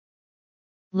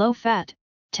Low-fat,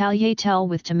 tagliatelle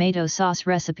with tomato sauce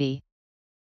recipe.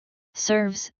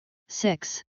 Serves,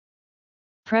 6.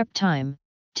 Prep time,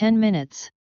 10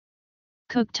 minutes.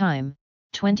 Cook time,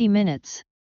 20 minutes.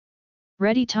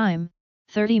 Ready time,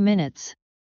 30 minutes.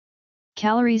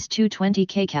 Calories 220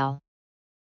 kcal.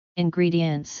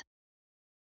 Ingredients: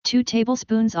 2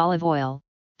 tablespoons olive oil,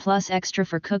 plus extra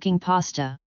for cooking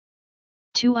pasta.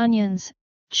 2 onions,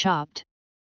 chopped.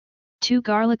 2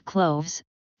 garlic cloves,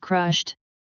 crushed.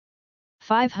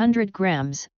 500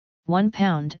 grams, 1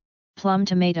 pound, plum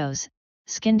tomatoes,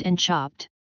 skinned and chopped.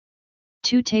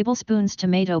 2 tablespoons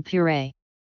tomato puree.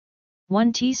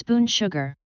 1 teaspoon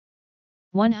sugar.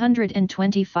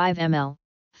 125 ml,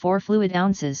 4 fluid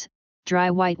ounces,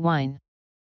 dry white wine.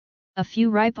 A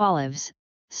few ripe olives,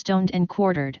 stoned and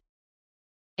quartered.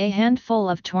 A handful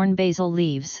of torn basil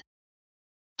leaves.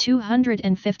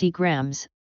 250 grams,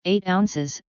 8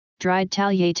 ounces, dried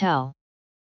tagliatelle.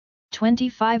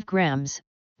 25 grams,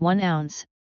 1 ounce,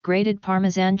 grated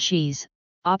Parmesan cheese,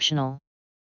 optional.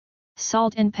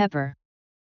 Salt and pepper.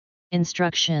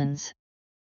 Instructions.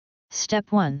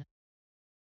 Step 1.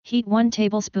 Heat 1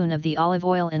 tablespoon of the olive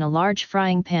oil in a large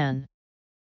frying pan.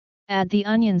 Add the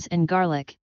onions and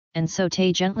garlic, and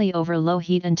sauté gently over low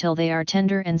heat until they are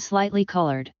tender and slightly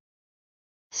colored.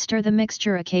 Stir the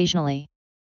mixture occasionally.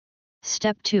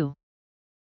 Step 2.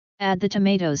 Add the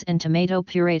tomatoes and tomato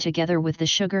puree together with the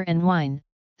sugar and wine,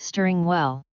 stirring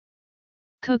well.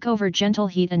 Cook over gentle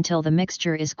heat until the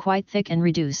mixture is quite thick and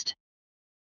reduced.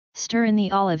 Stir in the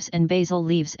olives and basil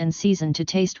leaves and season to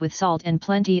taste with salt and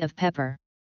plenty of pepper.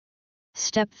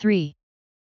 Step 3.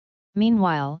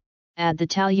 Meanwhile, add the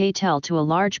tagliatelle to a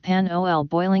large pan of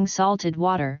boiling salted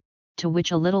water, to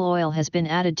which a little oil has been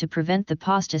added to prevent the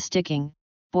pasta sticking.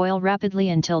 Boil rapidly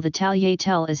until the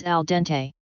tagliatelle is al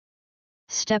dente.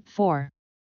 Step 4.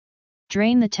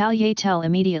 Drain the tagliatelle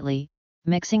immediately,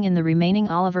 mixing in the remaining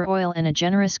olive oil and a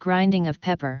generous grinding of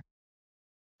pepper.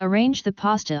 Arrange the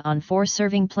pasta on 4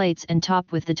 serving plates and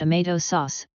top with the tomato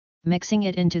sauce, mixing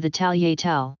it into the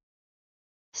tagliatelle.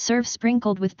 Serve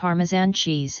sprinkled with Parmesan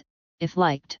cheese, if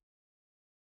liked.